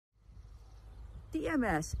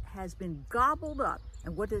DMS has been gobbled up.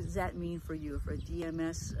 And what does that mean for you, for a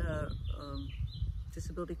DMS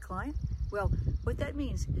disability client? Well, what that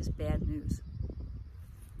means is bad news.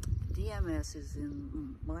 DMS is,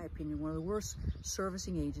 in my opinion, one of the worst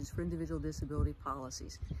servicing agents for individual disability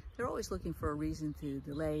policies. They're always looking for a reason to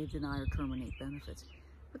delay, deny, or terminate benefits.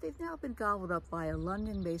 But they've now been gobbled up by a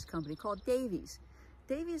London-based company called Davies.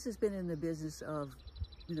 Davies has been in the business of,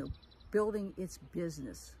 building its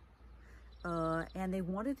business. And they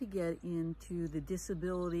wanted to get into the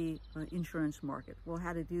disability insurance market. Well,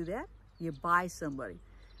 how to do that? You buy somebody.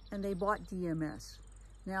 And they bought DMS.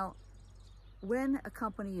 Now, when a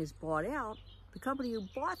company is bought out, the company who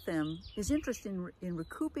bought them is interested in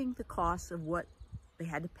recouping the costs of what they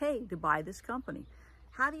had to pay to buy this company.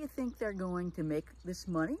 How do you think they're going to make this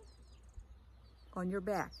money? On your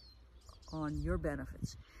back, on your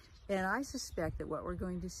benefits. And I suspect that what we're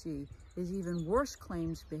going to see is even worse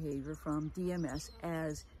claims behavior from DMS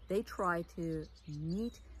as they try to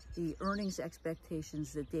meet the earnings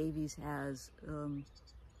expectations that Davies has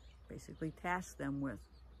basically tasked them with.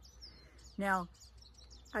 Now,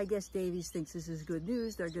 I guess Davies thinks this is good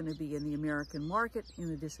news. They're going to be in the American market, in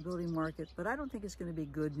the disability market, but I don't think it's going to be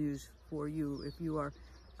good news for you if you are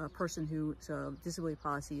a person whose disability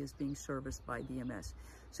policy is being serviced by DMS.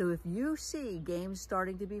 So if you see games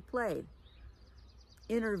starting to be played,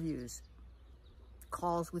 interviews,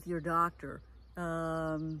 calls with your doctor,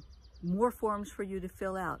 more forms for you to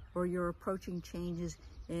fill out, or you're approaching changes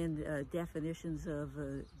in definitions of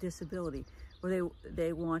disability, or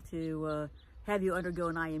they want to have you undergo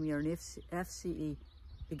an IME or an FCE,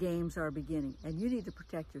 the games are beginning, and you need to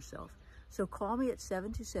protect yourself. So call me at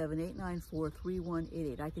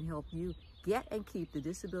 727-894-3188. I can help you get and keep the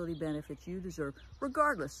disability benefits you deserve,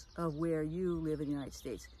 regardless of where you live in the United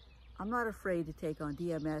States. I'm not afraid to take on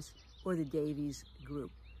DMS or the Davies group.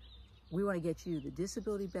 We want to get you the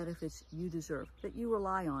disability benefits you deserve, that you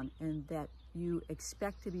rely on and that you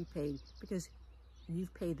expect to be paid because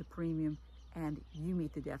you've paid the premium and you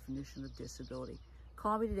meet the definition of disability.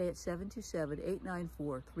 Call me today at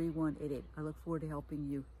 727-894-3188. I look forward to helping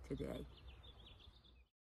you today.